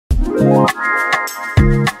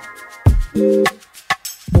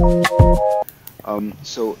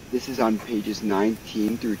So this is on pages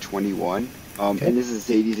 19 through 21, Okay. and this is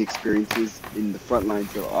Zaidy's experiences in the front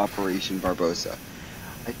lines of Operation Barbosa.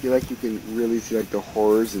 I feel like you can really see like the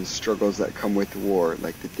horrors and struggles that come with war,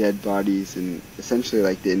 like the dead bodies and essentially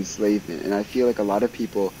like the enslavement. And I feel like a lot of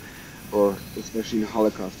people, or especially in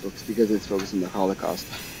Holocaust books, because it's focused on the Holocaust,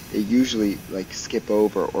 they usually like skip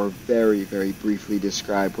over or very, very briefly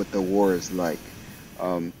describe what the war is like.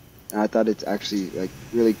 And I thought it's actually like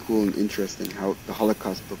really cool and interesting how the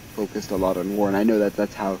Holocaust book focused a lot on war, and I know that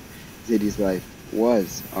that's how Zaidy's life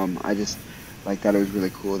was. I just like thought it was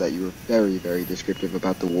really cool that you were very, very descriptive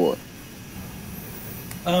about the war.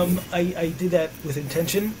 I did that with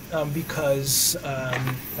intention because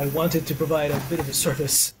I wanted to provide a bit of a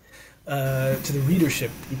service to the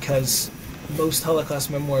readership because most Holocaust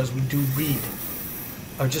memoirs we do read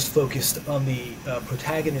are just focused on the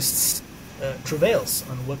protagonist's travails,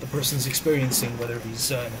 on what the person's experiencing, whether he's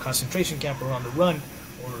in a concentration camp or on the run,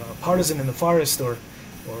 or a partisan in the forest, or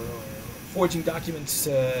forging documents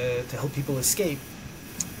to help people escape.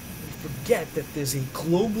 We forget that there's a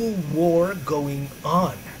global war going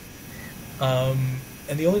on.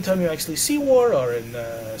 And the only time you actually see war are in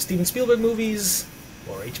Steven Spielberg movies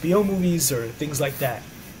or HBO movies or things like that.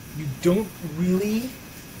 You don't really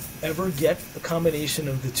ever get a combination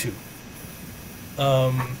of the two.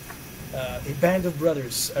 A Band of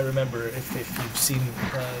Brothers, I remember, if you've seen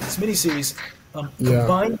this miniseries, Yeah.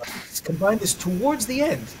 combined this towards the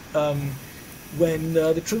end when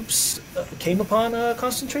the troops came upon a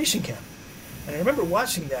concentration camp. And I remember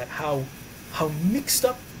watching that, how mixed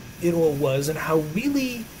up it all was, and how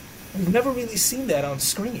really we've never really seen that on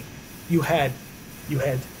screen. You had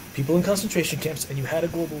people in concentration camps, and you had a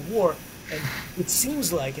global war, and it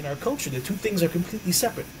seems like in our culture the two things are completely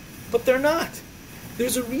separate, but they're not.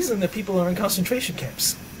 There's a reason that people are in concentration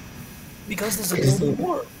camps. Because there's a global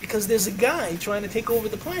war. Because there's a guy trying to take over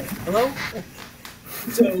the planet. Hello?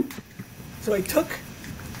 So I took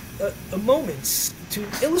a moment to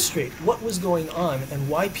illustrate what was going on and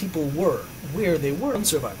why people were where they were in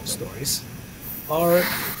survival stories. Are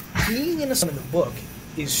being in the book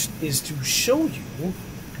is to show you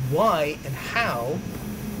why and how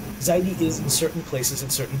Zaidy is in certain places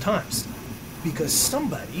at certain times. Because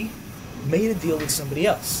somebody made a deal with somebody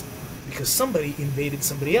else. Because somebody invaded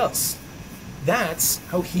somebody else. That's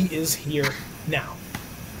how he is here now.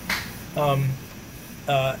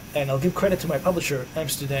 And I'll give credit to my publisher,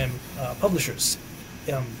 Amsterdam Publishers.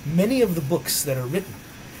 Many of the books that are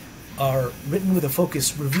written with a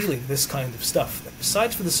focus revealing this kind of stuff. That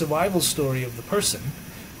besides for the survival story of the person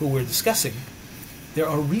who we're discussing, there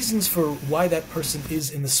are reasons for why that person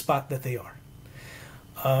is in the spot that they are.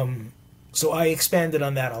 So I expanded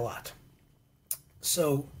on that a lot.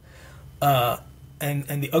 So,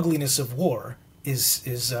 and the ugliness of war is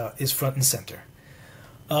front and center.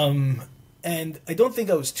 And I don't think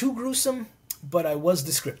I was too gruesome, but I was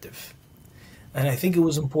descriptive, and I think it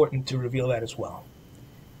was important to reveal that as well.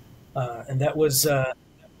 And that was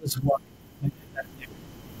what.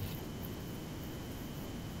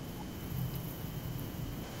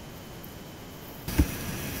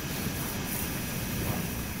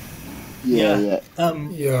 Yeah, Yeah. yeah.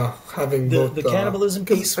 Yeah, having The both the cannibalism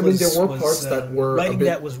piece I mean, was there were parts that were a writing bit.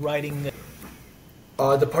 that was writing.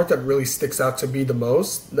 The part that really sticks out to me the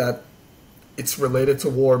most, that it's related to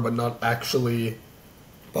war but not actually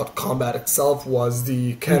about combat itself, was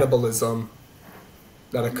the cannibalism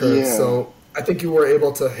that occurred. Yeah. So I think you were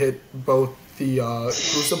able to hit both the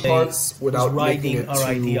gruesome parts without was making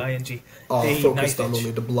riding it too riding a focused knife on edge.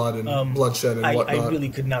 only the blood and bloodshed and I whatnot. really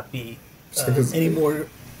could not be Because- any more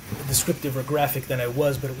descriptive or graphic than I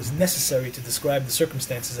was, but it was necessary to describe the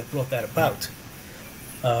circumstances that brought that about.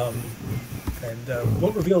 And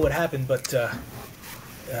won't reveal what happened, but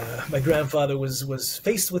my grandfather was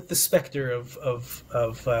faced with the specter of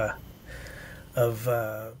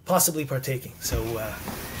possibly partaking. So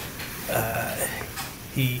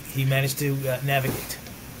he managed to navigate.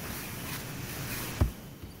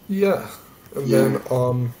 Yeah, and Yeah.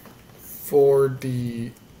 then for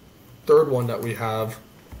the third one that we have,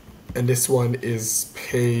 and this one is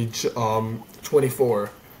page 24.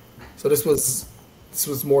 So this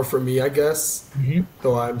was more for me, I guess.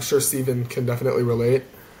 Though I'm sure Steven can definitely relate.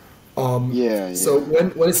 Yeah, So yeah.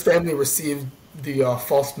 when his family received the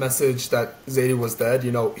false message that Zaidy was dead,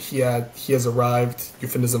 he has arrived,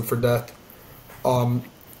 euphemism for death.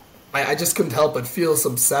 I just couldn't help but feel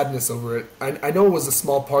some sadness over it. I know it was a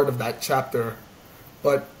small part of that chapter,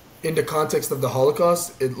 but in the context of the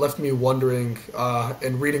Holocaust, it left me wondering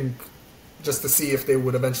and reading just to see if they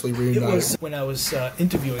would eventually It reunite. was when I was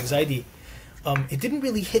interviewing Zaidy. It didn't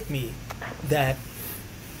really hit me that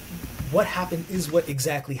what happened is what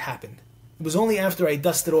exactly happened. It was only after I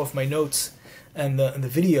dusted off my notes and the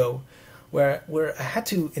video where I had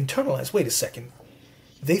to internalize, wait a second,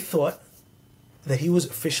 they thought that he was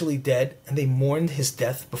officially dead and they mourned his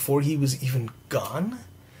death before he was even gone?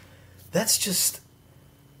 That's just...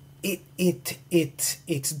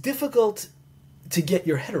 It's difficult to get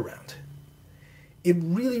your head around. It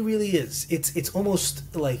really, really is. It's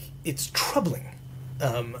almost like it's troubling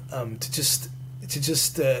to just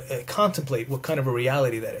contemplate what kind of a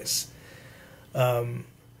reality that is. And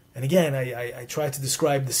again, I tried to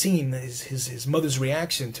describe the scene, his mother's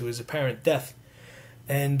reaction to his apparent death,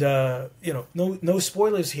 and no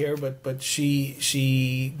spoilers here, but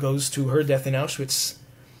she goes to her death in Auschwitz,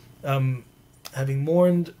 having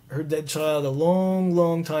mourned her dead child a long,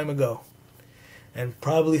 long time ago, and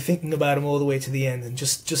probably thinking about him all the way to the end, and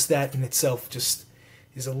just that in itself just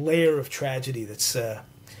is a layer of tragedy that's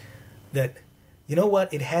that, you know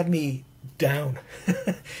what, it had me down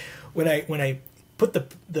when I put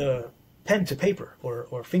the pen to paper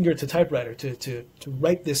or finger to typewriter to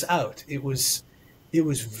write this out. It was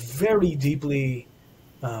very deeply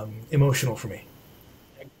emotional for me.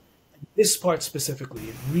 This part specifically,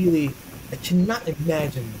 it really, I cannot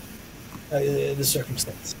imagine the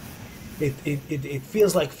circumstance. It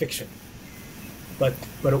feels like fiction, but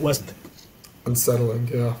it wasn't. Unsettling,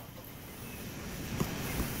 yeah.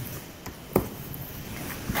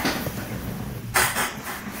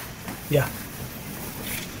 Yeah.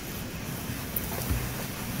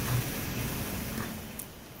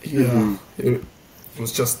 Yeah, it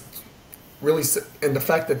was just really, and the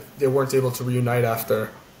fact that they weren't able to reunite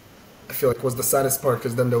after, I feel like was the saddest part,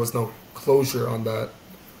 because then there was no closure on that,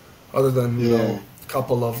 other than a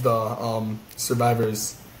couple of the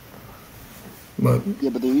survivors. But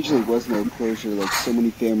but there usually was no closure. Like, so many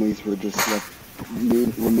families were just left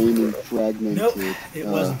remaining fragmented. Nope, it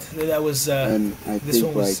wasn't. That was and I this think,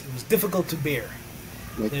 one was, it was difficult to bear.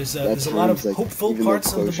 Like, there's a lot of hopeful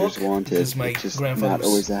parts of the book, because my grandfather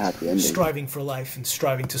was striving for life and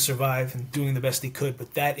striving to survive and doing the best he could.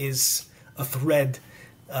 But that is a thread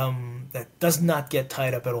that does not get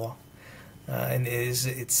tied up at all, and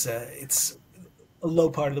it's a low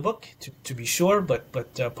part of the book to be sure, but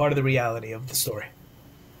part of the reality of the story.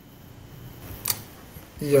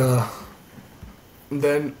 Yeah. And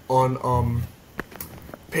then on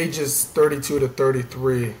pages 32 to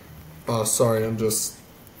 33, sorry, I'm just...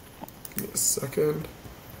 Give me a second.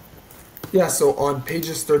 Yeah, so on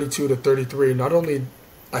pages 32 to 33, not only...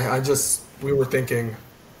 we were thinking,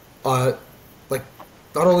 not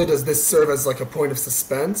only does this serve as like a point of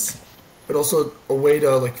suspense, but also a way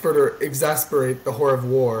to like further exasperate the horror of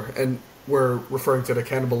war, and we're referring to the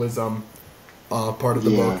cannibalism part of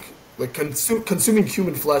the book. Like, consuming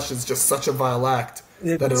human flesh is just such a vile act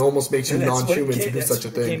that it almost makes you non-human to do such a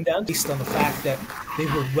thing. It came down based on the fact that they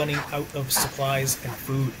were running out of supplies and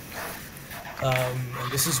food.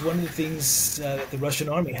 And this is one of the things that the Russian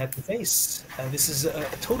army had to face. This is a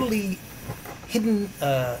totally hidden,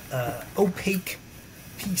 opaque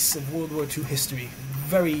piece of World War II history,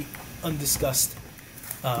 very undiscussed,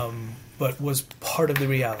 but was part of the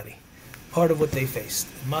reality, part of what they faced.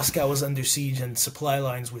 Moscow was under siege and supply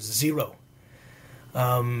lines was zero.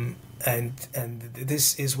 And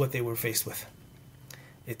this is what they were faced with.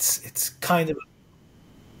 It's kind of...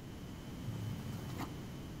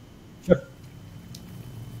 Sure.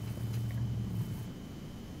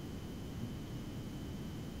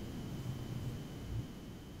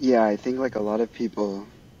 Yeah, I think like a lot of people.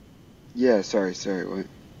 Yeah, sorry, what?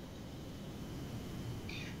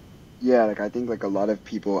 Yeah, like I think like a lot of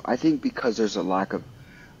people. I think because there's a lack of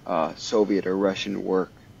Soviet or Russian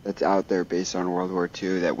work that's out there based on World War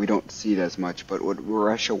II, that we don't see it as much. But what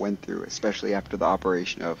Russia went through, especially after the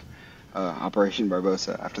operation of Operation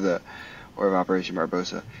Barbarossa, after the War of Operation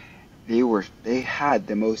Barbarossa, they had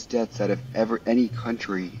the most deaths out of any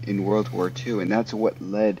country in World War II, and that's what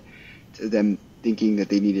led to them thinking that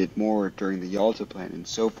they needed more during the Yalta Plan and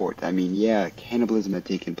so forth. I mean, yeah, cannibalism had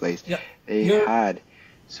taken place. Yeah. They had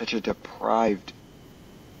such a deprived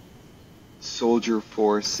soldier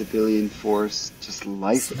force, civilian force, just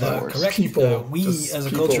life force. Correct. People, we as a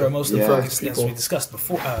people. culture are most Yeah. imperfect, as we discussed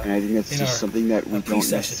before. And I think that's just something that we don't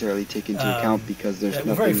pre-session. necessarily take into account, because there's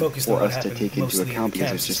we're very nothing focused on for what us to happened take into mostly in account, the because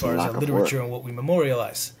camps it's as just a far as lack our of literature work. and what we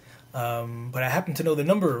memorialize. But I happen to know the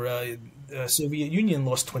number. Soviet Union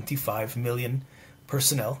lost 25 million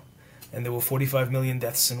personnel, and there were 45 million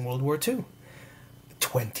deaths in World War II.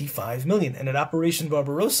 25 million. And at Operation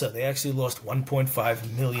Barbarossa, they actually lost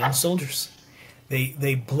 1.5 million soldiers.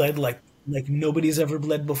 They bled like nobody's ever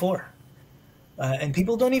bled before. and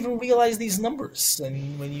people don't even realize these numbers.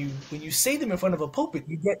 And when you say them in front of a pulpit,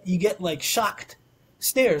 you get like shocked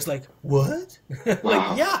stares, like what? Like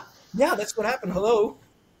Wow. yeah, that's what happened. Hello,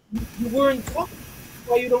 you weren't taught.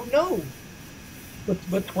 Why you don't know?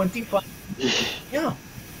 But 25. Yeah.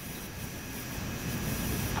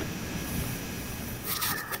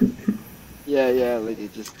 Yeah, like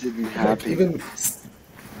it just didn't Like happen. even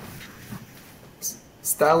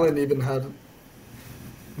Stalin even had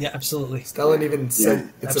Yeah, absolutely. Stalin even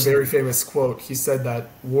said, it's a very famous quote. He said that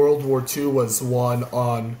World War II was won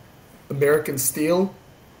on American steel,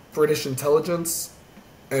 British intelligence,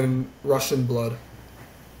 and Russian blood.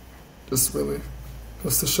 Just really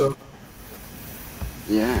goes to show.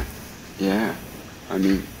 Yeah. I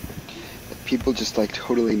mean, people just like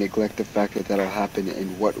totally neglect the fact that that'll happen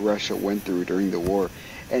and what Russia went through during the war.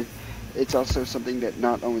 And it's also something that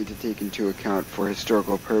not only to take into account for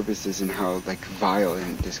historical purposes and how like vile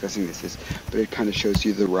and discussing this is, but it kind of shows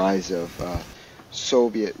you the rise of the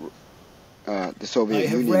Soviet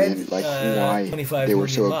Union and like why 25 they were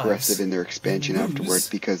million so lives aggressive in their expansion lose afterwards,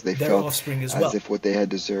 because they their felt offspring as as well. if what they had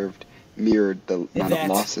deserved mirrored the amount of That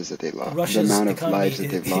losses that they lost, the Russia's amount of economy lives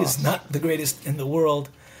that they've lost. is not the greatest in the world,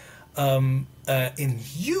 in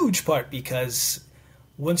huge part because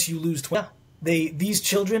once you lose these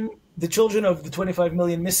children, the children of the 25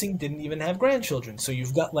 million missing didn't even have grandchildren. So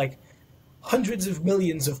you've got like hundreds of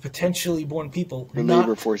millions of potentially born people The not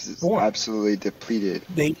labor force is born. absolutely depleted.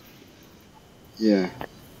 They Yeah.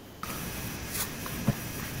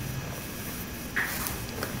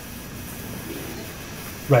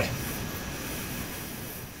 right.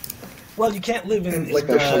 Well, you can't live in Like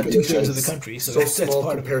their population 2/3 of is the country, so so that's small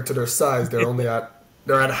part of it. compared to their size.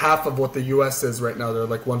 They're at half of what the U.S. is right now. They're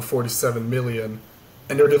like 147 million,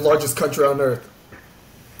 and they're the largest country on earth.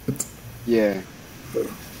 Yeah.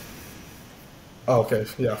 Oh, okay,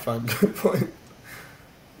 yeah, fine, good point.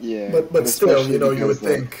 Yeah. But still, especially you would because,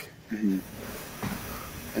 like, think.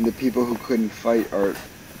 and the people who couldn't fight are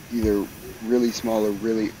either really small or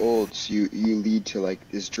really old, so you lead to like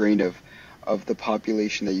this drain of the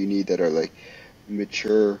population that you need that are like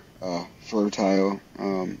mature, fertile,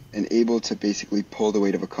 and able to basically pull the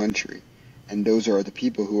weight of a country. And those are the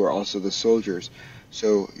people who are also the soldiers.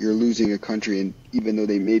 So you're losing a country, and even though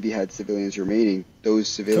they maybe had civilians remaining, those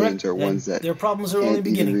civilians Correct. are And ones that their problems are only can't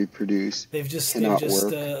even beginning. reproduce, They've just cannot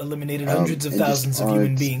work, eliminated hundreds of and just thousands of human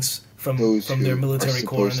aren't beings from those who their are military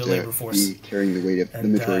corps and supposed their to labor force. be carrying the weight of the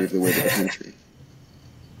And, majority of the weight of the country.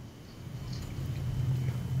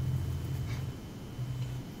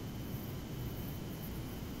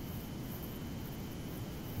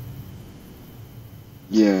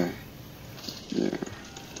 Yeah, yeah,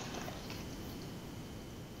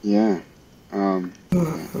 yeah. And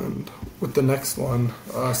with the next one,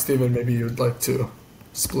 Stephen, maybe you'd like to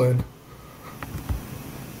explain.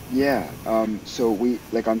 Yeah, so we,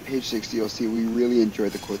 like on page 60, you'll see we really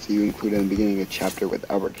enjoyed the quotes that you included in the beginning of the chapter with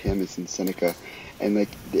Albert Camus and Seneca. And like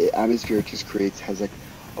the atmosphere it just creates has like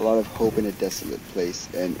a lot of hope in a desolate place.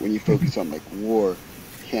 And when you focus on like war,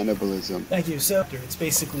 cannibalism. Thank you. So it's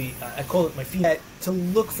basically, I call it my feedback. To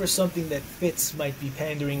look for something that fits might be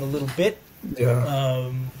pandering a little bit.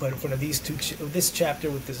 Yeah. But in front of this chapter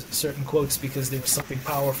with this certain quotes, because there was something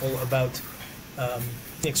powerful about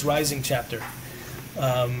Nick's Rising chapter.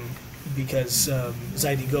 Because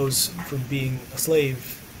Zaidy goes from being a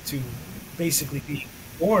slave to basically being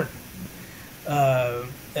born,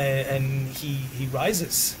 and he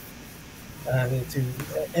rises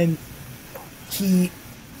and he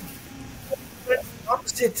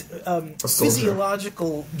opposite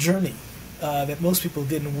physiological journey that most people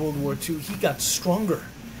did in World War II. He got stronger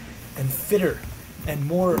and fitter and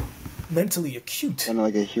more mentally acute. Kind of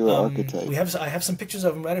like a hero archetype. I have some pictures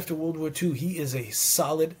of him right after World War II. He is a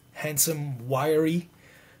solid, handsome, wiry,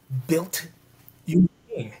 built human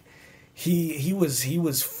being. He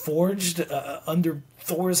was forged under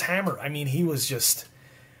Thor's hammer. I mean, he was just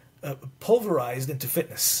pulverized into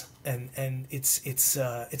fitness. And it's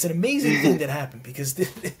an amazing thing that happened, because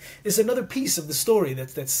it's another piece of the story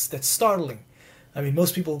that's startling. I mean,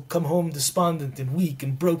 most people come home despondent and weak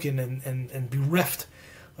and broken and bereft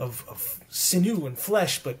of sinew and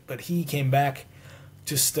flesh, but he came back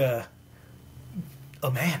just a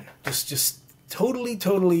man, just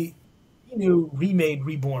totally remade,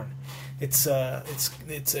 reborn. It's a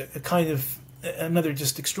kind of another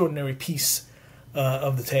just extraordinary piece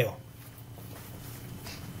of the tale.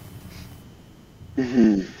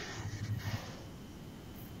 Mm-hmm.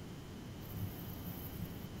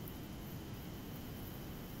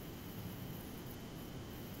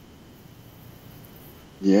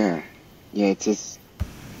 Yeah, it's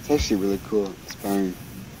actually really cool, inspiring.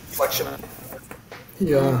 Reflection.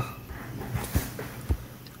 Yeah.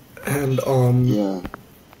 And Yeah.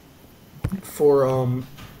 for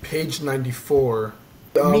page 94,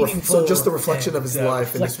 so just Meaningful the reflection of and his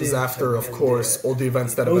life, and this was reflective after, of course, all the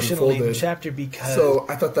events that have emotional laden unfolded. chapter because So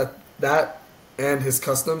I thought that and his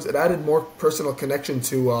customs, it added more personal connection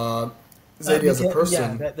to Zaidy as a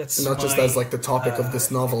person, that's and not just my as like the topic of this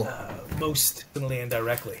novel. most personally and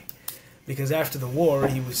directly. Because after the war,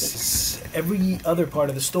 he was every other part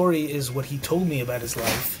of the story is what he told me about his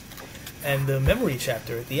life, and the memory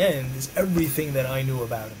chapter at the end is everything that I knew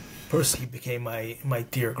about him. Personally, he became my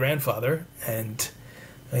dear grandfather, and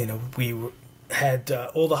we had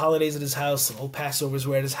all the holidays at his house, and all Passovers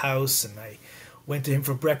were at his house, and I went to him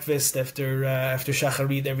for breakfast after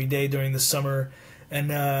Shacharit every day during the summer,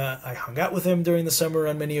 and I hung out with him during the summer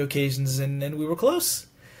on many occasions, and we were close.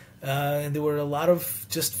 And there were a lot of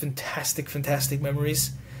just fantastic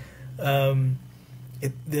memories. That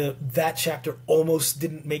chapter almost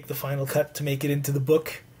didn't make the final cut to make it into the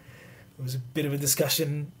book. It was a bit of a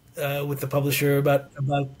discussion with the publisher about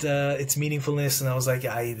its meaningfulness, and I was like,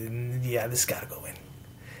 this got to go in.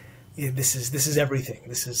 Yeah, this is everything.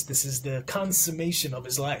 This is the consummation of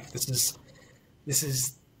his life. This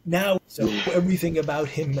is now everything about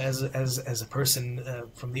him as a person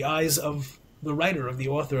from the eyes of the writer, of the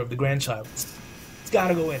author, of the grandchild. It's got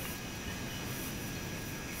to go in.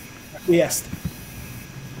 Yes.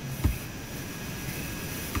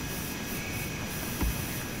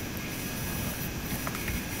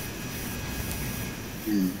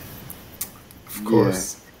 Of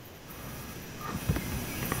course.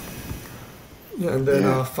 Yeah, and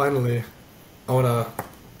then finally, I want to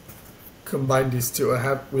combine these two.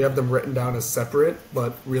 We have them written down as separate,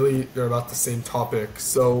 but really they're about the same topic.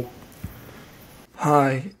 So,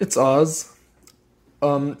 hi, it's Oz.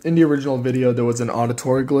 In the original video, there was an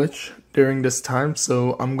auditory glitch during this time,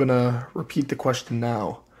 so I'm gonna repeat the question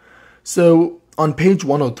now. So, on page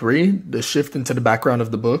 103, the shift into the background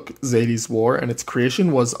of the book, Zaidy's War, and its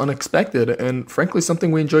creation was unexpected and frankly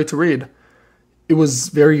something we enjoyed to read. It was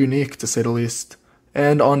very unique, to say the least.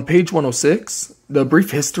 And on page 106, the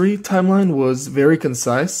brief history timeline was very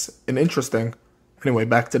concise and interesting. Anyway,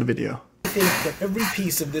 back to the video. I think that every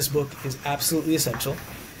piece of this book is absolutely essential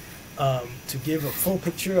to give a full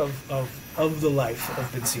picture of the life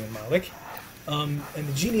of Ben Zion Malik. And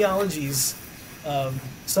the genealogies,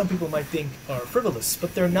 some people might think are frivolous,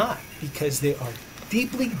 but they're not, because they are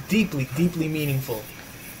deeply meaningful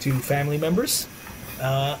to family members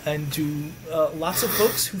and to lots of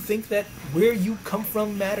folks who think that where you come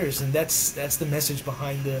from matters, and that's the message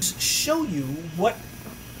behind this. Show you what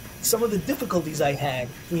some of the difficulties I had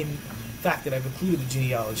in the fact that I've included the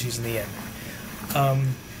genealogies in the end.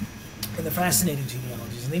 And the fascinating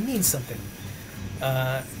genealogies, and they mean something.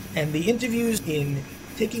 And the interviews in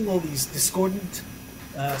taking all these discordant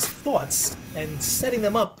thoughts and setting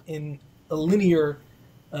them up in a linear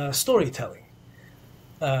storytelling.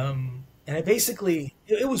 And I basically,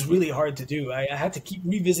 it was really hard to do. I had to keep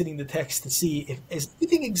revisiting the text to see if is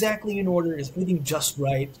everything exactly in order, is everything just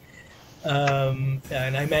right. And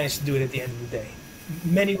I managed to do it at the end of the day.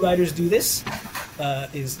 Many writers do this,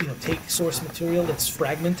 take source material that's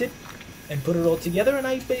fragmented and put it all together, and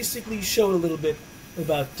I basically showed a little bit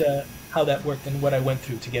about how that worked and what I went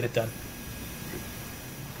through to get it done.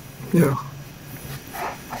 Yeah.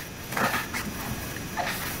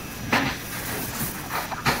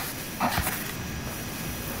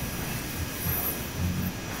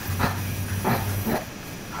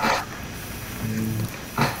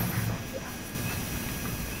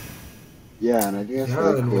 Yeah, and I think that's Yeah,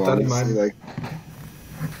 really and cool. with that in Honestly, mind, I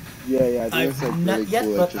think I've that's like not really yet,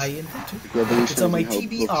 cool. but Just I intend to. revolutionizing It's on my how books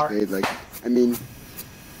TBR. made. Like, I mean,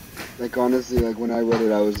 like honestly, like when I read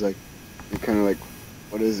it, I was like kind of like,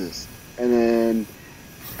 what is this? And then,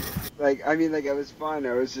 like, I mean, like I was fine.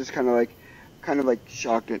 I was just kind of like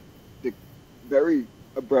shocked at the very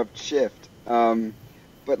abrupt shift.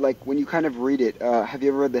 But like when you kind of read it, have you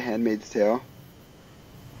ever read The Handmaid's Tale?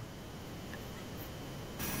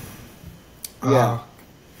 Yeah.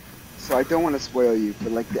 So I don't want to spoil you,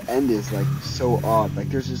 but like the end is like so odd. Like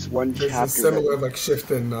there's this one there's a chapter similar that like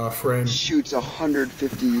shift in frame. shoots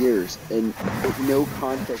 150 years and with no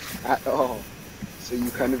context at all. So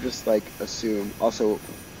you kind of just like assume. Also,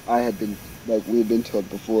 we had been told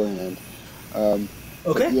beforehand. Okay.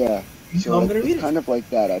 But yeah. So I'm like, gonna read it's it. kind of like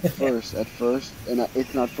that at first, and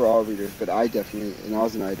it's not for all readers, but I definitely, and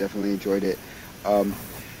Oz and I definitely enjoyed it.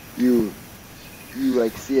 You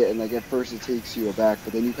like see it, and like at first it takes you aback,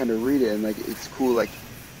 but then you kind of read it, and like it's cool. Like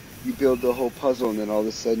you build the whole puzzle, and then all of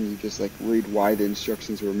a sudden you just like read why the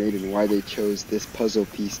instructions were made and why they chose this puzzle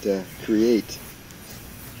piece to create.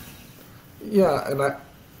 Yeah, and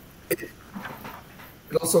it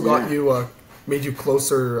also got Yeah. you made you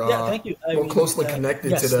closer, Yeah, thank you. I more mean, closely connected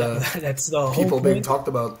to yes, the that's the whole people being point talked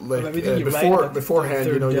about. of Like everything. You're right about beforehand,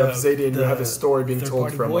 you have Zaydi and you have his story being third told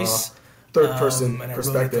party from a voice, third person and I wrote it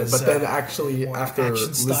perspective. as But then actually, more an after action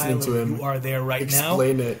listening style to of him "You Are There Right Now,"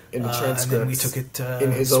 explain it in the and then we took transcripts it,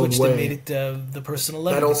 in his own switched and made way, it the personal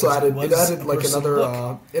letter that also because added it was added a like personal another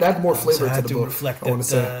book. it added more So flavor I to had the to book. reflect I want to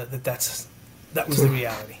say. that was the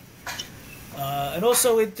reality. And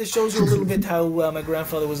also, it just shows you a little bit how my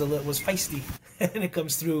grandfather was feisty, and it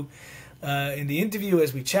comes through in the interview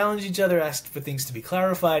as we challenged each other, asked for things to be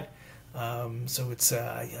clarified. So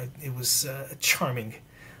it was charming,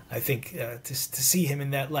 I think, to see him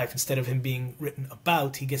in that life. Instead of him being written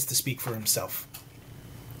about, he gets to speak for himself.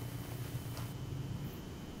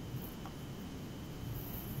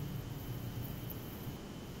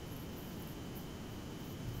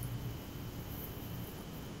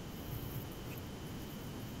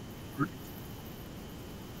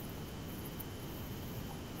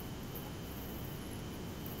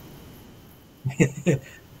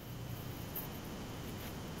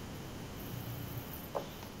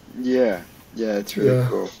 Yeah. Yeah, it's really Yeah,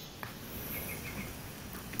 cool.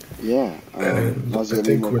 Yeah. and Miles, you got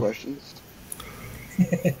any more questions?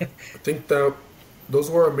 I think that those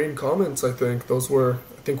were our main comments. I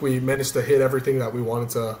think we managed to hit everything that we wanted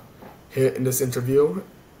to hit in this interview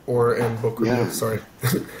or in book review. Yeah. Sorry.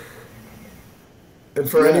 And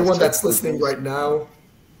for Yeah, anyone so that's for listening those, right now,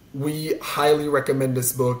 we highly recommend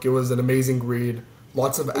this book. It was an amazing read,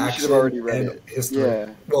 lots of but you should have action already read and it. history. Yeah.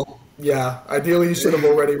 Well, yeah, ideally you should have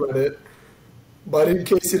already read it, but in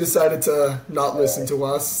case you decided to not listen to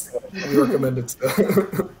us, we recommend it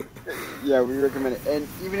still. Yeah, we recommend it. And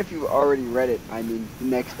even if you've already read it, I mean, the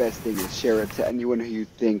next best thing is share it to anyone who you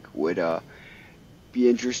think would be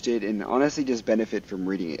interested and honestly just benefit from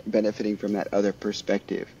reading it, benefiting from that other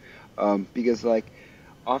perspective. Because, like,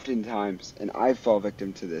 oftentimes, and I fall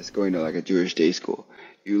victim to this going to like a Jewish day school,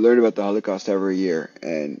 you learn about the Holocaust every year,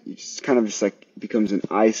 and you just kind of just like becomes an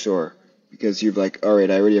eyesore because you're like, all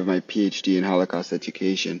right, I already have my PhD in Holocaust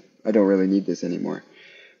education. I don't really need this anymore.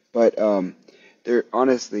 But there,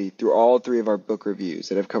 honestly, through all three of our book reviews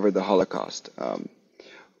that have covered the Holocaust,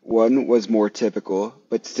 one was more typical,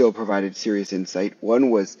 but still provided serious insight. One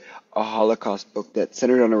was a Holocaust book that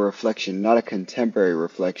centered on a reflection, not a contemporary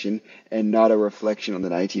reflection, and not a reflection on the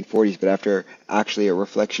 1940s, but after actually a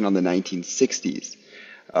reflection on the 1960s,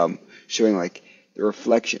 showing like the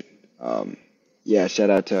reflection. Yeah, shout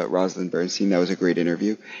out to Rosalind Bernstein. That was a great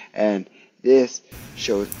interview. And this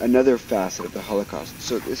shows another facet of the Holocaust.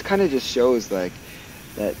 So this kind of just shows like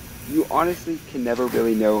that you honestly can never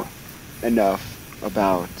really know enough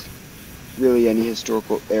about really any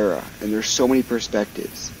historical era, and there's so many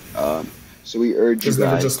perspectives. So we urge you There's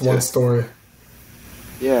never guys just one to, story.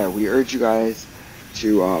 yeah, we urge you guys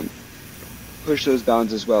to push those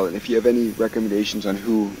bounds as well. And if you have any recommendations on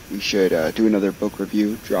who we should do another book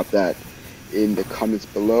review, drop that in the comments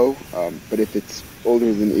below. But if it's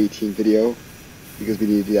older than 18 video, because we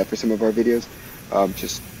need to do that for some of our videos,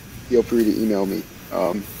 just feel free to email me.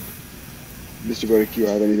 Mr. Bodick, do you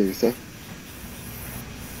have anything to say?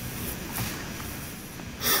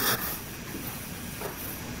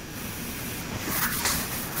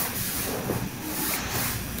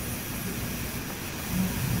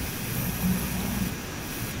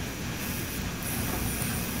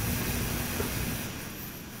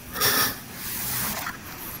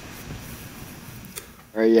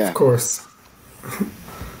 All right, Of yeah. course.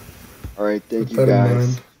 All right, thank Keep you that in guys.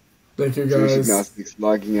 mind. Thank you Jewish guys. Agnostics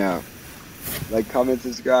logging out. Like, comment,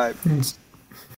 subscribe.